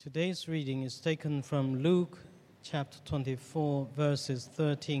Today's reading is taken from Luke chapter 24, verses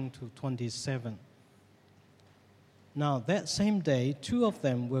 13 to 27. Now, that same day, two of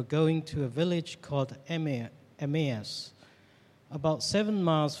them were going to a village called Emmaus, about 7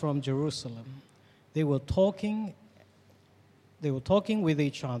 miles from Jerusalem. They were talking with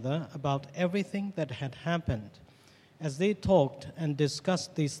each other about everything that had happened. As they talked and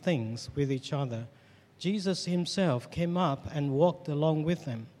discussed these things with each other, Jesus himself came up and walked along with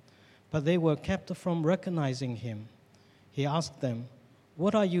them, but they were kept from recognizing him. He asked them,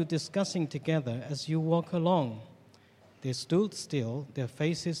 "What are you discussing together as you walk along?" They stood still, their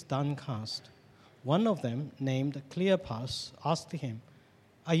faces downcast. One of them, named Cleopas, asked him,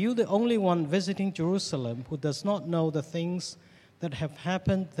 "Are you the only one visiting Jerusalem who does not know the things that have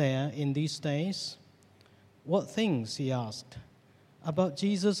happened there in these days?" "What things?" he asked. "About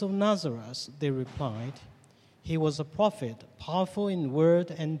Jesus of Nazareth," they replied. "He was a prophet, powerful in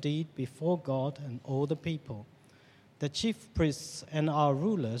word and deed before God and all the people. The chief priests and our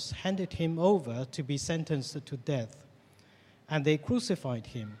rulers handed him over to be sentenced to death, and they crucified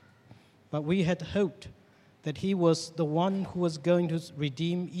him. But we had hoped that he was the one who was going to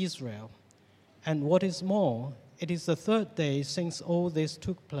redeem Israel. And what is more, it is the third day since all this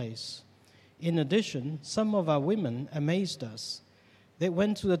took place. In addition, some of our women amazed us. They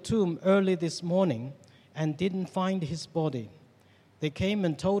went to the tomb early this morning and didn't find his body. They came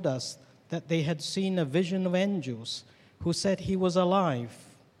and told us that they had seen a vision of angels who said he was alive.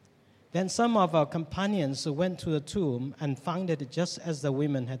 Then some of our companions went to the tomb and found it just as the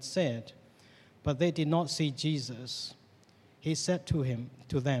women had said, but they did not see Jesus." He said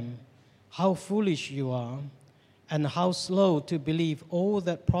to them, "How foolish you are, and how slow to believe all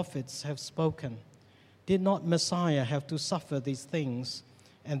that prophets have spoken. Did not Messiah have to suffer these things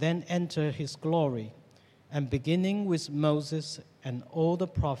and then enter his glory?" And beginning with Moses and all the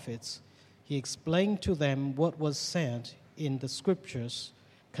prophets, he explained to them what was said in the scriptures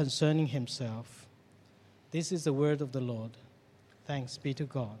concerning himself. This is the word of the Lord. Thanks be to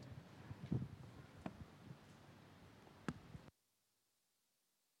God.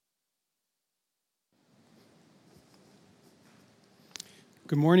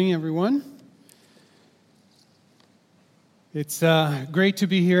 Good morning, everyone. It's great to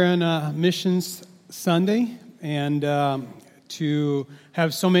be here on Missions Sunday and to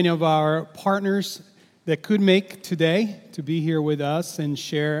have so many of our partners that could make today to be here with us and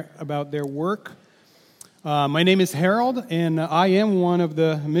share about their work. My name is Harold, and I am one of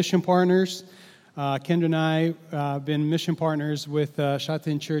the mission partners. Kendra and I have been mission partners with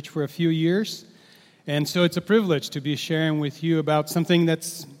Shatin Church for a few years. And so it's a privilege to be sharing with you about something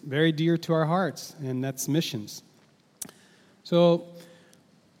that's very dear to our hearts, and that's missions. So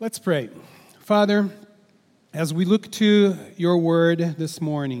let's pray. Father, as we look to your word this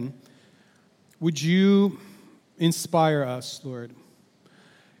morning, would you inspire us, Lord?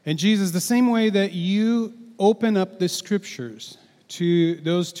 And Jesus, the same way that you open up the scriptures to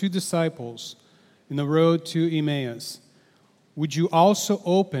those two disciples in the road to Emmaus, would you also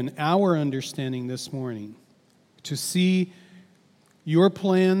open our understanding this morning to see your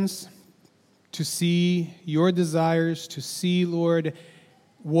plans, to see your desires, to see, Lord,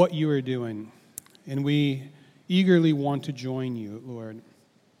 what you are doing. And we eagerly want to join you, Lord.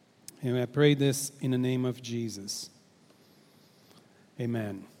 And I pray this in the name of Jesus.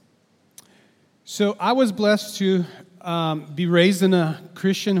 Amen. So I was blessed to be raised in a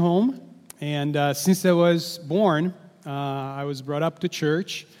Christian home. And since I was born, I was brought up to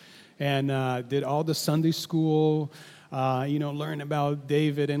church and did all the Sunday school, learn about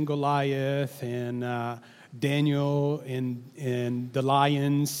David and Goliath and Daniel and the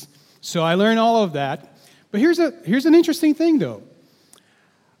lions. So I learned all of that. But here's an interesting thing, though.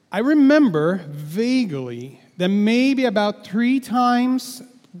 I remember vaguely that maybe about 3 times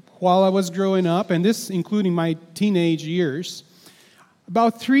while I was growing up, and this including my teenage years,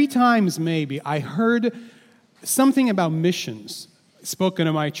 about 3 times maybe I heard something about missions spoken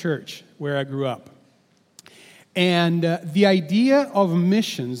in my church where I grew up. And the idea of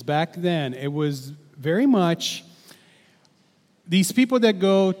missions back then, it was very much these people that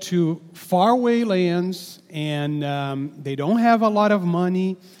go to faraway lands and they don't have a lot of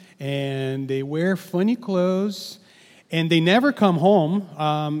money and they wear funny clothes and they never come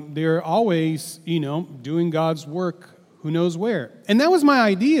home. They're always, doing God's work who knows where. And that was my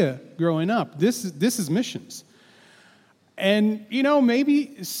idea growing up. This is missions. And,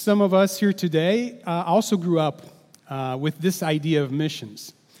 maybe some of us here today also grew up with this idea of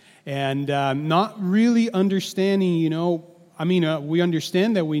missions and not really understanding, we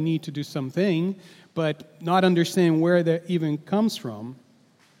understand that we need to do something, but not understanding where that even comes from.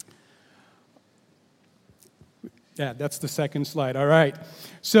 Yeah, that's the second slide. All right.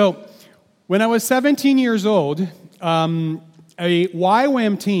 So when I was 17 years old, a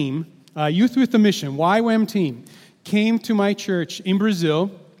YWAM team, Youth with a Mission, YWAM team, came to my church in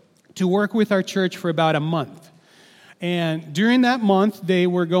Brazil to work with our church for about a month. And during that month, they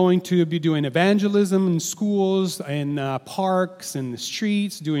were going to be doing evangelism in schools and parks and the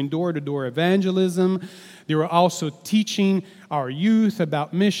streets, doing door-to-door evangelism. They were also teaching our youth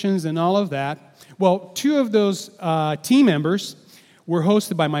about missions and all of that. Well, two of those team members were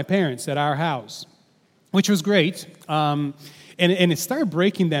hosted by my parents at our house, which was great. And it started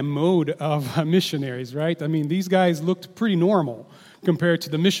breaking that mode of missionaries, right? I mean, these guys looked pretty normal compared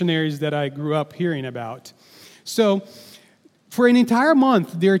to the missionaries that I grew up hearing about. So for an entire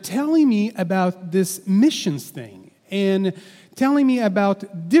month, they're telling me about this missions thing and telling me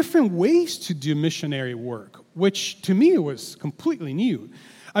about different ways to do missionary work, which to me was completely new.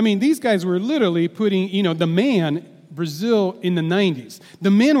 I mean, these guys were literally putting, the man, Brazil in the 90s,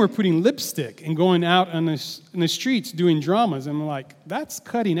 the men were putting lipstick and going out on the streets doing dramas. And I'm like, that's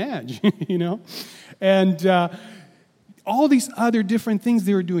cutting edge, And all these other different things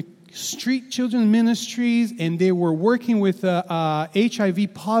they were doing. Street children's ministries, and they were working with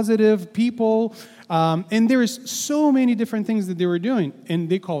HIV-positive people. And there's so many different things that they were doing, and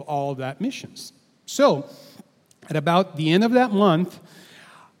they call all of that missions. So at about the end of that month,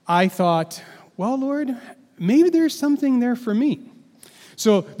 I thought, well, Lord, maybe there's something there for me.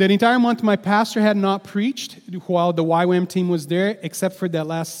 So that entire month, my pastor had not preached while the YWAM team was there, except for that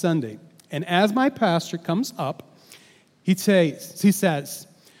last Sunday. And as my pastor comes up, he says,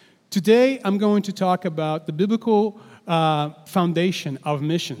 today I'm going to talk about the biblical foundation of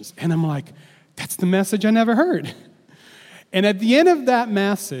missions. And I'm like, that's the message I never heard. And at the end of that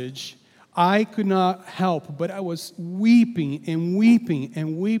message, I could not help, but I was weeping and weeping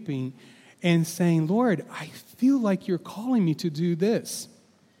and weeping and saying, Lord, I feel like you're calling me to do this.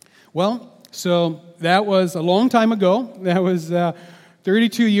 Well, so that was a long time ago. That was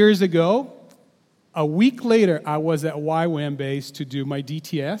 32 years ago. A week later, I was at YWAM base to do my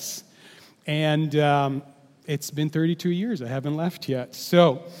DTS, and it's been 32 years. I haven't left yet.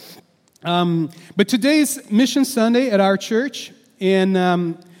 So, but today's Mission Sunday at our church,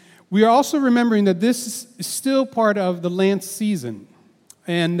 and we are also remembering that this is still part of the Lent season.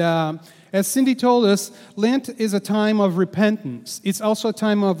 And as Cindy told us, Lent is a time of repentance. It's also a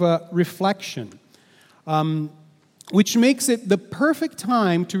time of reflection, which makes it the perfect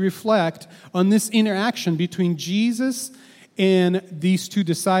time to reflect on this interaction between Jesus and these two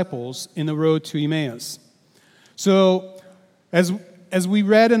disciples in the road to Emmaus. So, as we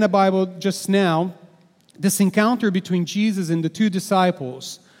read in the Bible just now, this encounter between Jesus and the two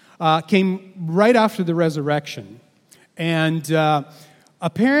disciples came right after the resurrection. And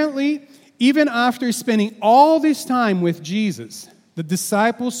apparently, even after spending all this time with Jesus, the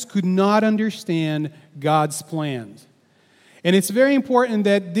disciples could not understand God's plans. And it's very important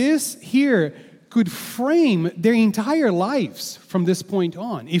that this here could frame their entire lives from this point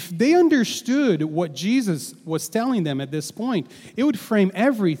on. If they understood what Jesus was telling them at this point, it would frame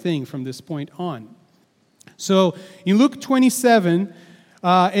everything from this point on. So in Luke 27,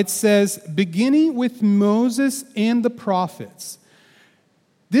 it says, beginning with Moses and the prophets.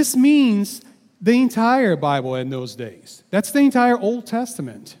 This means the entire Bible in those days. That's the entire Old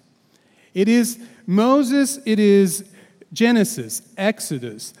Testament. It is Moses, it is Genesis,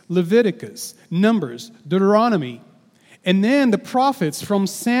 Exodus, Leviticus, Numbers, Deuteronomy, and then the prophets from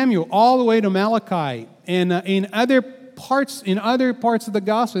Samuel all the way to Malachi. And in other parts of the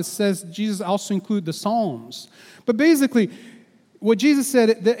Gospel, it says Jesus also included the Psalms. But basically, what Jesus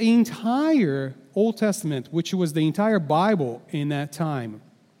said, the entire Old Testament, which was the entire Bible in that time,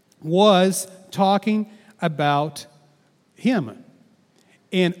 was talking about Him.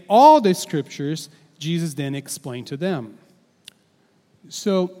 And all the scriptures, Jesus then explained to them.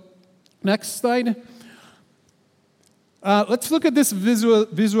 So, next slide. Let's look at this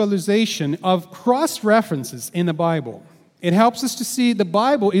visualization of cross-references in the Bible. It helps us to see the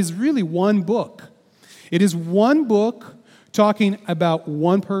Bible is really one book. It is one book talking about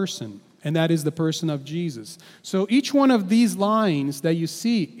one person, and that is the person of Jesus. So each one of these lines that you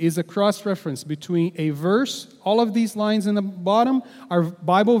see is a cross-reference between a verse. All of these lines in the bottom are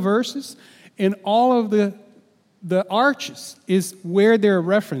Bible verses, and all of the arches is where they're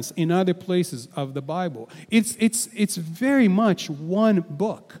referenced in other places of the Bible. It's very much one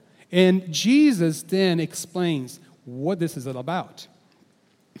book. And Jesus then explains what this is all about.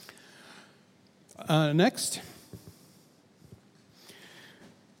 Next.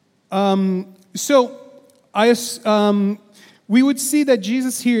 we would see that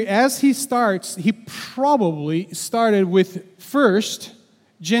Jesus here, as he starts, he probably started with first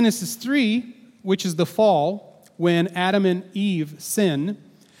Genesis 3, which is the fall, when Adam and Eve sin.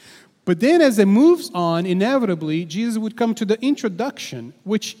 But then as it moves on, inevitably, Jesus would come to the introduction,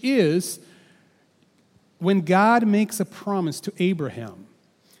 which is when God makes a promise to Abraham.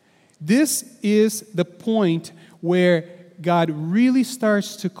 This is the point where God really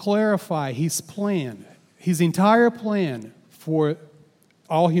starts to clarify his plan, his entire plan for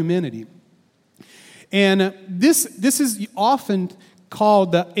all humanity. And this is often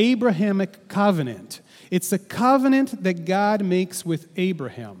called the Abrahamic covenant. It's a covenant that God makes with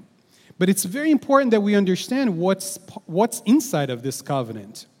Abraham. But it's very important that we understand what's inside of this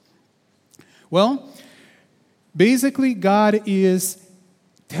covenant. Well, basically, God is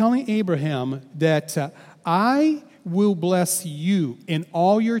telling Abraham that I will bless you and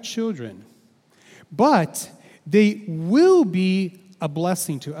all your children, but they will be a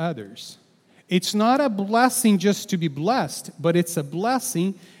blessing to others. It's not a blessing just to be blessed, but it's a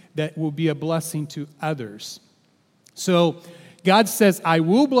blessing that will be a blessing to others. So God says, I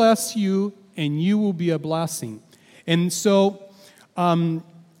will bless you, and you will be a blessing. And so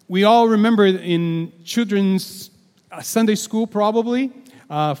we all remember in children's Sunday school probably,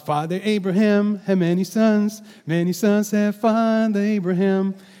 Father Abraham had many sons have Father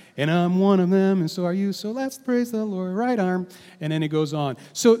Abraham, and I'm one of them, and so are you, so let's praise the Lord, right arm, and then it goes on.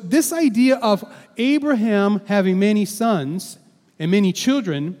 So this idea of Abraham having many sons and many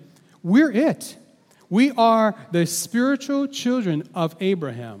children, we're it. We are the spiritual children of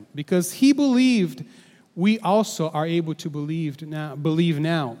Abraham because he believed. We also are able to believe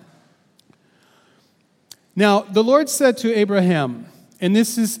now. Now, the Lord said to Abraham, and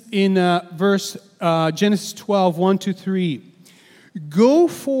this is in Genesis 12, 1-3, go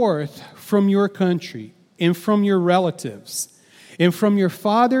forth from your country and from your relatives and from your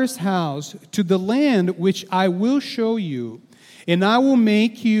father's house to the land which I will show you, and I will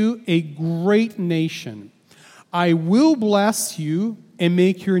make you a great nation. I will bless you and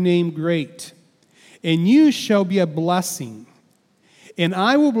make your name great, and you shall be a blessing. And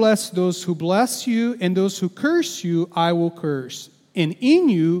I will bless those who bless you, and those who curse you I will curse. And in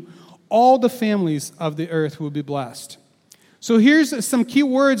you all the families of the earth will be blessed. So here's some key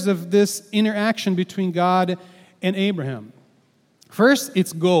words of this interaction between God and Abraham. First,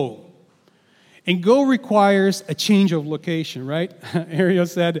 it's go. And go requires a change of location, right? Ariel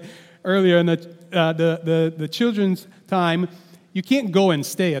said earlier in the children's time, you can't go and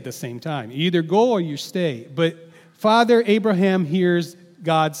stay at the same time. You either go or you stay. But Father Abraham hears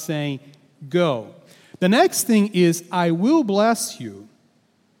God saying, go. The next thing is, I will bless you,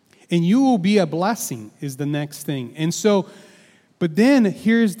 and you will be a blessing is the next thing. And so, but then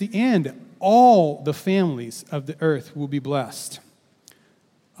here's the end. All the families of the earth will be blessed.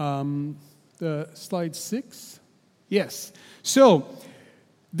 The slide 6? Yes. So,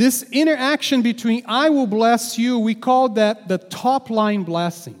 this interaction between I will bless you, we call that the top line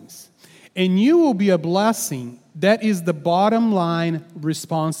blessings. And you will be a blessing, that is the bottom line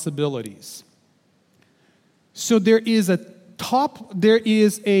responsibilities. So there is a top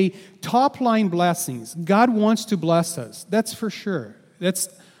line blessings. God wants to bless us. That's for sure.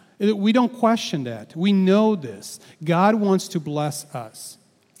 We don't question that. We know this. God wants to bless us.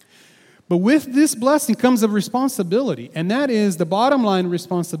 But with this blessing comes a responsibility, and that is the bottom line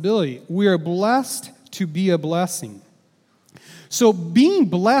responsibility. We are blessed to be a blessing. So being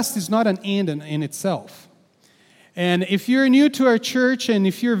blessed is not an end in itself. And if you're new to our church and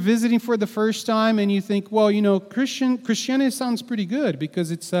if you're visiting for the first time and you think, well, Christianity sounds pretty good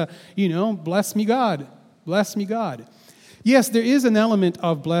because it's, bless me God, bless me God. Yes, there is an element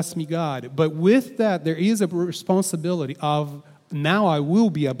of bless me God, but with that there is a responsibility of now I will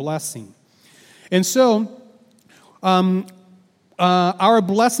be a blessing. And so our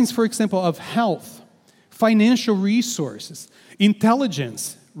blessings, for example, of health, financial resources,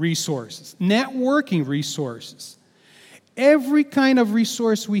 intelligence resources, networking resources, every kind of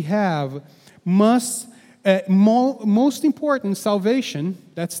resource we have must, most important, salvation,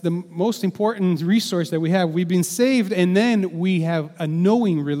 that's the most important resource that we have. We've been saved, and then we have a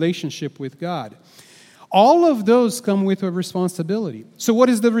knowing relationship with God. All of those come with a responsibility. So what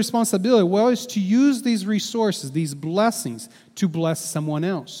is the responsibility? Well, it's to use these resources, these blessings, to bless someone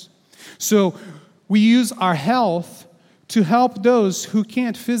else. So we use our health to help those who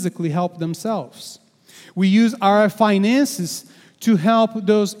can't physically help themselves. We use our finances to help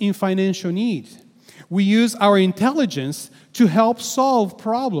those in financial need. We use our intelligence to help solve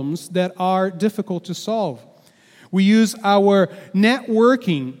problems that are difficult to solve. We use our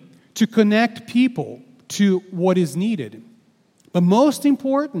networking to connect people to what is needed. But most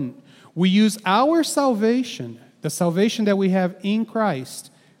important, we use our salvation, the salvation that we have in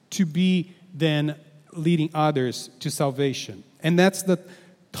Christ, to be then leading others to salvation. And that's the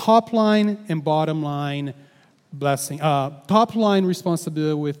top line and bottom line blessing. Top line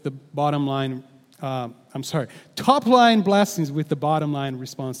responsibility with the bottom line. Top line blessings with the bottom line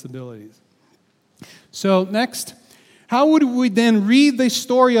responsibilities. So next, how would we then read the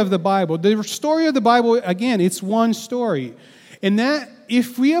story of the Bible? The story of the Bible, again, it's one story. And that,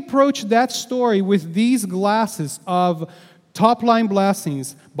 if we approach that story with these glasses of top-line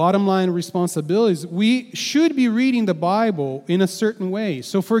blessings, bottom-line responsibilities, we should be reading the Bible in a certain way.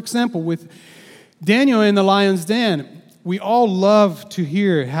 So, for example, with Daniel in the lion's den, we all love to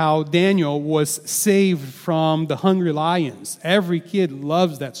hear how Daniel was saved from the hungry lions. Every kid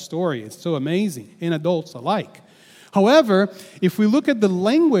loves that story. It's so amazing, and adults alike. However, if we look at the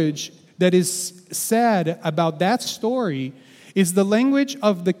language that is said about that story, is the language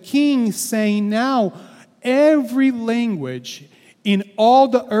of the king saying, now every language in all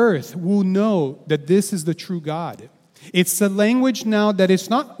the earth will know that this is the true God. It's a language now that it's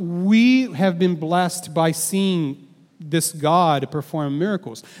not we have been blessed by seeing this God perform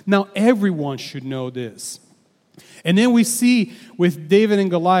miracles. Now everyone should know this. And then we see with David and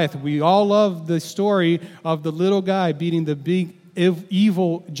Goliath, we all love the story of the little guy beating the big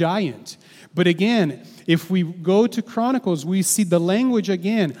evil giant. But again, if we go to Chronicles, we see the language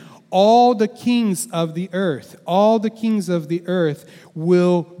again. All the kings of the earth, all the kings of the earth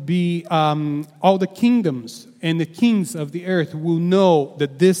will be, all the kingdoms and the kings of the earth will know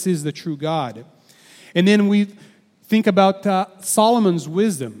that this is the true God. And then we think about Solomon's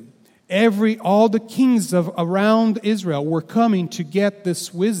wisdom. All the kings around Israel were coming to get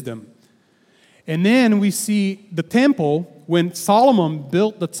this wisdom. And then we see the temple, when Solomon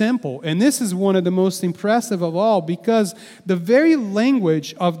built the temple, and this is one of the most impressive of all, because the very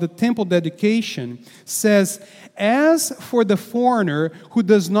language of the temple dedication says, as for the foreigner who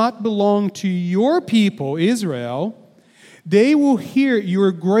does not belong to your people, Israel, they will hear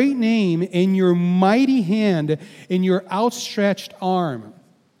your great name and your mighty hand and your outstretched arm.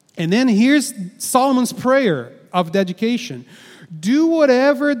 And then here's Solomon's prayer of dedication. Do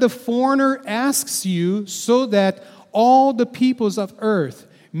whatever the foreigner asks you so that all the peoples of earth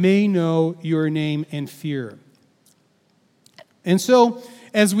may know your name and fear. And so,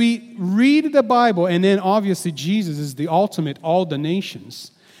 as we read the Bible, and then obviously Jesus is the ultimate, all the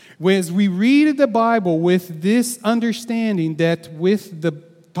nations, as we read the Bible with this understanding that with the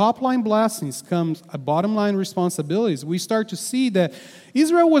top-line blessings comes a bottom-line responsibilities, we start to see that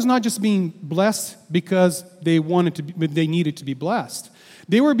Israel was not just being blessed because they needed to be blessed.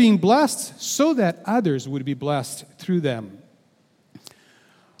 They were being blessed so that others would be blessed through them.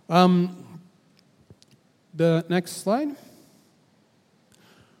 The next slide.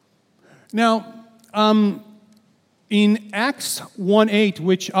 Now, in Acts 1:8,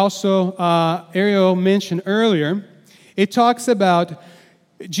 which also Ariel mentioned earlier, it talks about,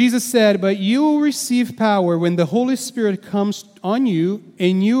 Jesus said, but you will receive power when the Holy Spirit comes on you,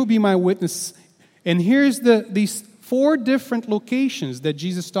 and you will be my witness. And here's these 4 different locations that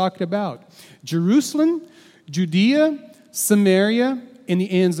Jesus talked about: Jerusalem, Judea, Samaria, and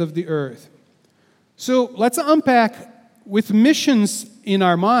the ends of the earth. So let's unpack with missions in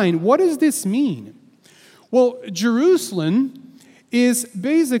our mind. What does this mean? Well, Jerusalem is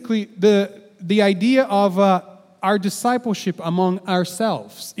basically the idea of our discipleship among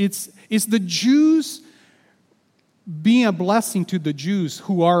ourselves. It's the Jews being a blessing to the Jews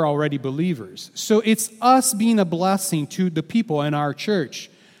who are already believers. So it's us being a blessing to the people in our church,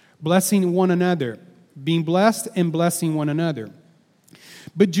 blessing one another, being blessed and blessing one another.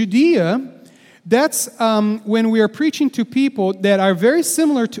 But Judea, that's when we are preaching to people that are very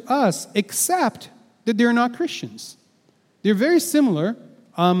similar to us, except that they're not Christians. They're very similar.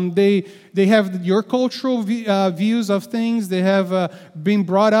 They have your cultural views of things. They have been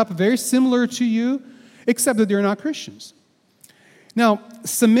brought up very similar to you, except that they're not Christians. Now,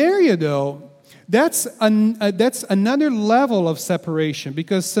 Samaria, though, that's another level of separation,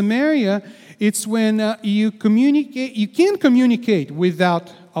 because Samaria, it's when you communicate. You can communicate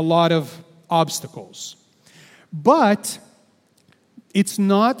without a lot of obstacles, but it's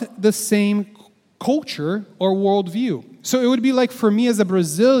not the same culture or worldview. So it would be like for me as a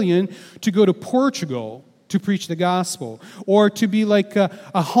Brazilian to go to Portugal to preach the gospel, or to be like a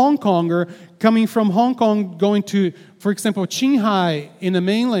Hong Konger coming from Hong Kong going to, for example, Qinghai in the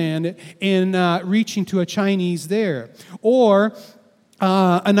mainland and reaching to a Chinese there, or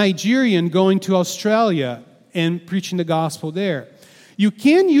a Nigerian going to Australia and preaching the gospel there. You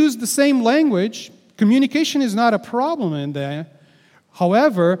can use the same language. Communication is not a problem in there,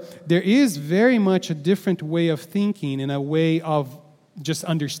 However, there is very much a different way of thinking and a way of just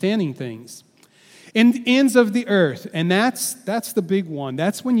understanding things. And the ends of the earth, and that's the big one.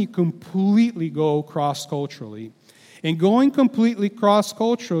 That's when you completely go cross-culturally. And going completely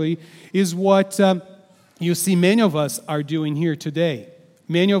cross-culturally is what you see many of us are doing here today.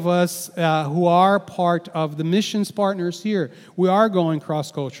 Many of us who are part of the missions partners here, we are going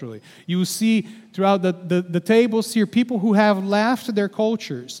cross-culturally. You see throughout the tables here people who have left their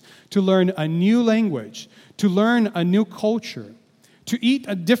cultures to learn a new language, to learn a new culture, to eat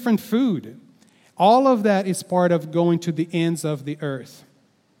a different food. All of that is part of going to the ends of the earth.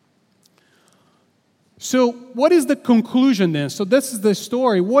 So what is the conclusion then? So this is the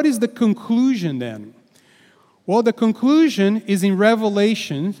story. What is the conclusion then? Well, the conclusion is in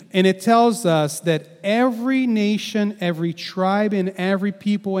Revelation, and it tells us that every nation, every tribe, and every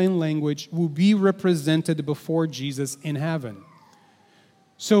people and language will be represented before Jesus in heaven.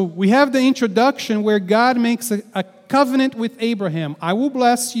 So we have the introduction where God makes a covenant with Abraham. I will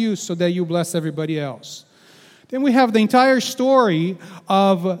bless you so that you bless everybody else. Then we have the entire story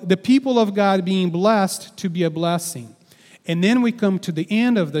of the people of God being blessed to be a blessing. And then we come to the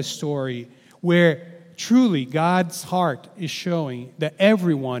end of the story where truly God's heart is showing that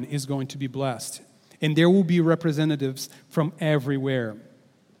everyone is going to be blessed. And there will be representatives from everywhere.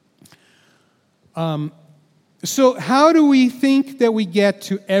 So how do we think that we get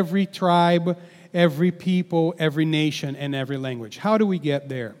to every tribe, every people, every nation, and every language? How do we get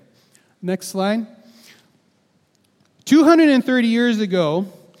there? Next slide. 230 years ago,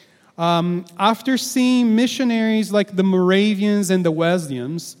 after seeing missionaries like the Moravians and the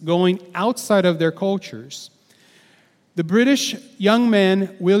Wesleyans going outside of their cultures, the British young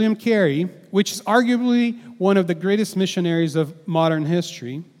man William Carey, which is arguably one of the greatest missionaries of modern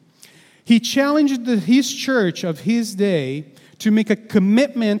history, he challenged his church of his day to make a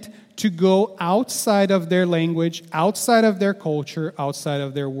commitment to go outside of their language, outside of their culture, outside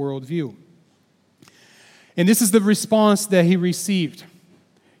of their worldview. And this is the response that he received.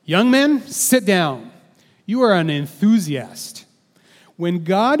 Young men, sit down. You are an enthusiast. When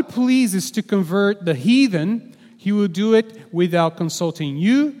God pleases to convert the heathen, he will do it without consulting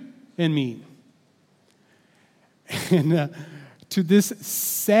you and me. And to this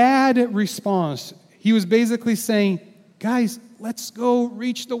sad response, he was basically saying, guys, let's go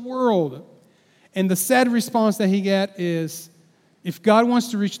reach the world. And the sad response that he got is, if God wants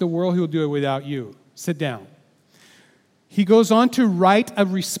to reach the world, he'll do it without you. Sit down. He goes on to write a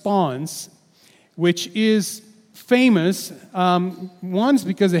response, which is famous. One's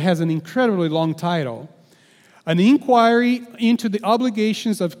because it has an incredibly long title. An inquiry into the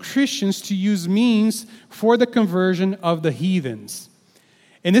obligations of Christians to use means for the conversion of the heathens.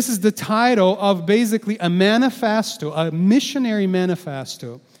 And this is the title of basically a manifesto, a missionary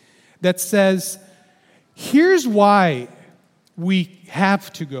manifesto that says, here's why we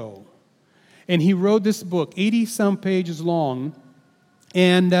have to go. And he wrote this book, 80-some pages long,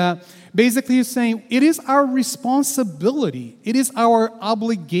 and basically he's saying, it is our responsibility, it is our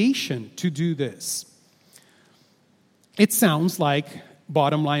obligation to do this. It sounds like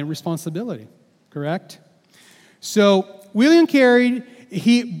bottom line responsibility, correct? So William Carey,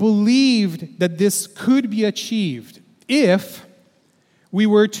 he believed that this could be achieved if we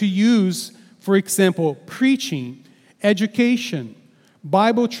were to use, for example, preaching, education,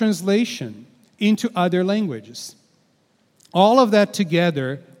 Bible translation into other languages. All of that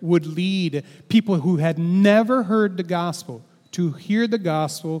together would lead people who had never heard the gospel to hear the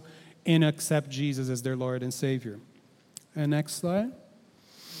gospel and accept Jesus as their Lord and Savior. And next slide.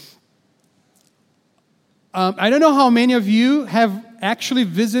 I don't know how many of you have actually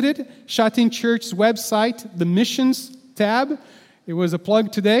visited Shatin Church's website, the missions tab. It was a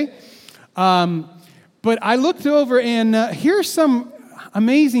plug today. But I looked over, and here's some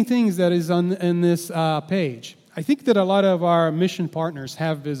amazing things that is on this page. I think that a lot of our mission partners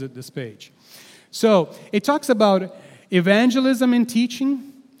have visited this page. So it talks about evangelism and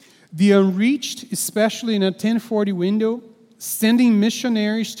teaching, the unreached, especially in a 1040 window, sending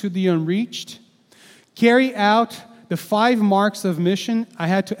missionaries to the unreached, carry out the 5 marks of mission. I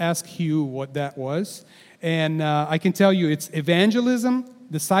had to ask Hugh what that was. And I can tell you it's evangelism,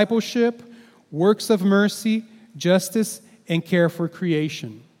 discipleship, works of mercy, justice, and care for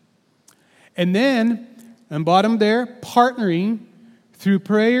creation. And then, on bottom there, partnering through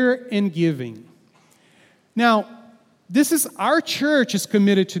prayer and giving. Now, this is our church is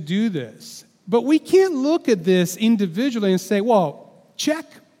committed to do this. But we can't look at this individually and say, well, check,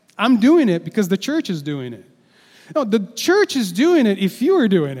 I'm doing it because the church is doing it. No, the church is doing it if you are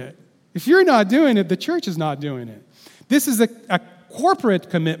doing it. If you're not doing it, the church is not doing it. This is a corporate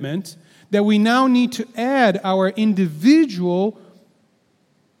commitment, that we now need to add our individual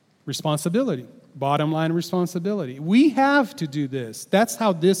responsibility, bottom line responsibility. We have to do this. That's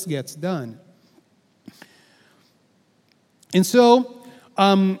how this gets done. And so,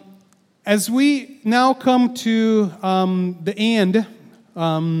 as we now come to the end,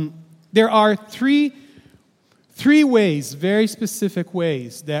 there are three ways, very specific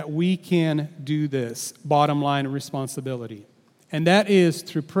ways, that we can do this bottom line responsibility. And that is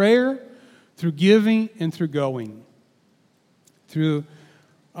through prayer, through giving, and through going.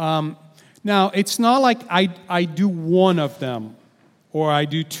 Now, it's not like I do one of them or I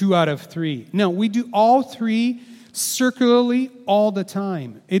do 2 out of 3. No, we do all 3 circularly all the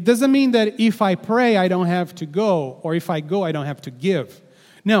time. It doesn't mean that if I pray, I don't have to go, or if I go, I don't have to give.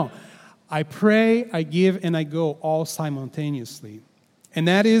 No, I pray, I give, and I go all simultaneously. And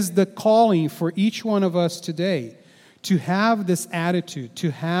that is the calling for each one of us today, to have this attitude,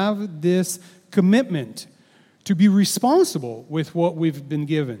 to have this commitment, to be responsible with what we've been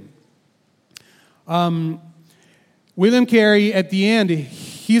given. William Carey, at the end,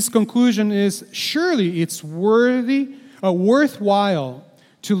 his conclusion is, surely it's worthwhile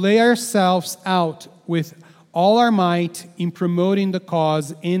to lay ourselves out with all our might in promoting the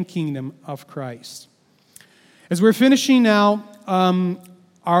cause and kingdom of Christ. As we're finishing now,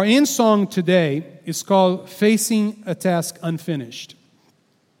 our end song today is called Facing a Task Unfinished.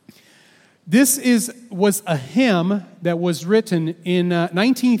 This was a hymn that was written in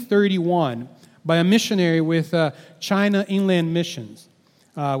 1931 by a missionary with China Inland Missions,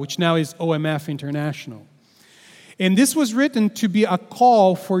 which now is OMF International. And this was written to be a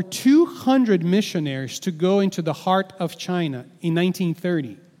call for 200 missionaries to go into the heart of China in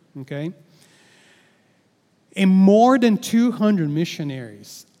 1930, okay? And more than 200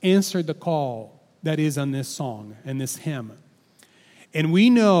 missionaries answered the call that is on this song and this hymn. And we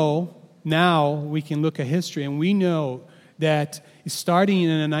know, now we can look at history, and we know that starting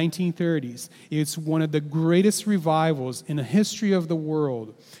in the 1930s, it's one of the greatest revivals in the history of the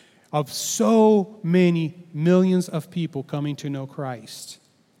world, of so many millions of people coming to know Christ.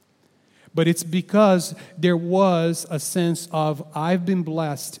 But it's because there was a sense of, I've been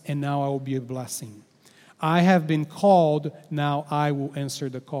blessed, and now I will be a blessing. I have been called, now I will answer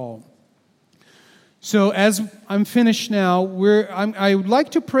the call. So as I'm finished now, I would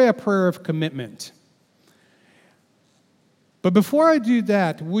like to pray a prayer of commitment. But before I do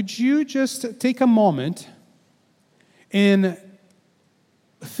that, would you just take a moment and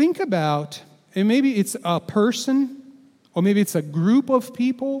think about, and maybe it's a person, or maybe it's a group of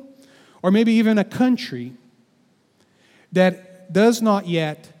people, or maybe even a country that does not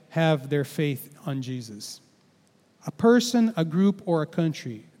yet have their faith on Jesus. A person, a group, or a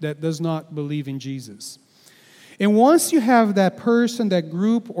country that does not believe in Jesus. And once you have that person, that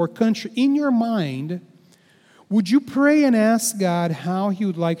group, or country in your mind, would you pray and ask God how He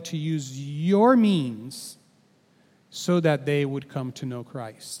would like to use your means so that they would come to know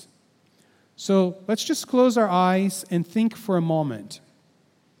Christ? So let's just close our eyes and think for a moment.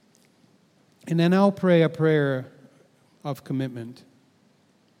 And then I'll pray a prayer of commitment.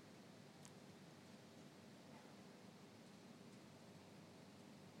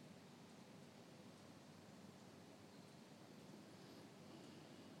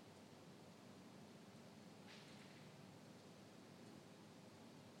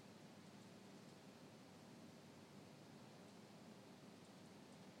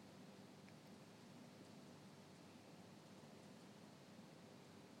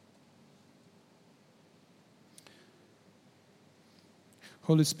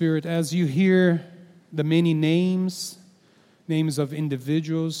 Holy Spirit, as you hear the many names of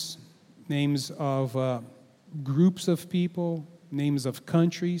individuals, names of groups of people, names of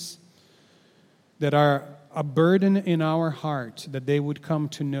countries that are a burden in our heart, that they would come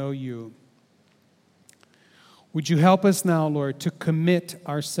to know you. Would you help us now, Lord, to commit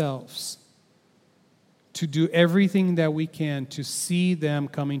ourselves to do everything that we can to see them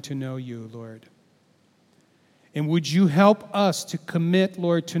coming to know you, Lord. And would you help us to commit,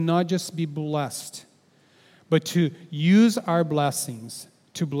 Lord, to not just be blessed, but to use our blessings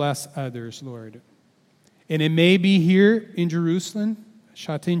to bless others, Lord. And it may be here in Jerusalem,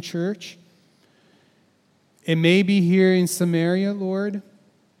 Shatin Church. It may be here in Samaria, Lord,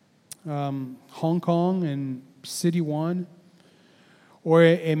 Hong Kong and City One. Or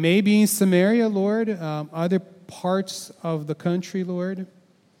it may be in Samaria, Lord, other parts of the country, Lord.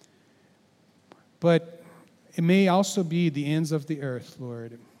 But it may also be the ends of the earth,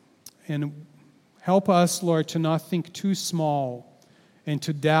 Lord. And help us, Lord, to not think too small and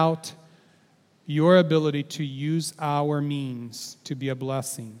to doubt your ability to use our means to be a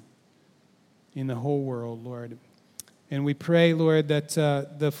blessing in the whole world, Lord. And we pray, Lord, that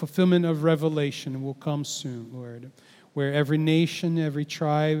the fulfillment of Revelation will come soon, Lord, where every nation, every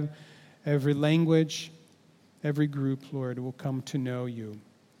tribe, every language, every group, Lord, will come to know you.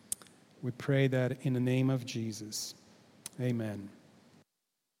 We pray that in the name of Jesus. Amen.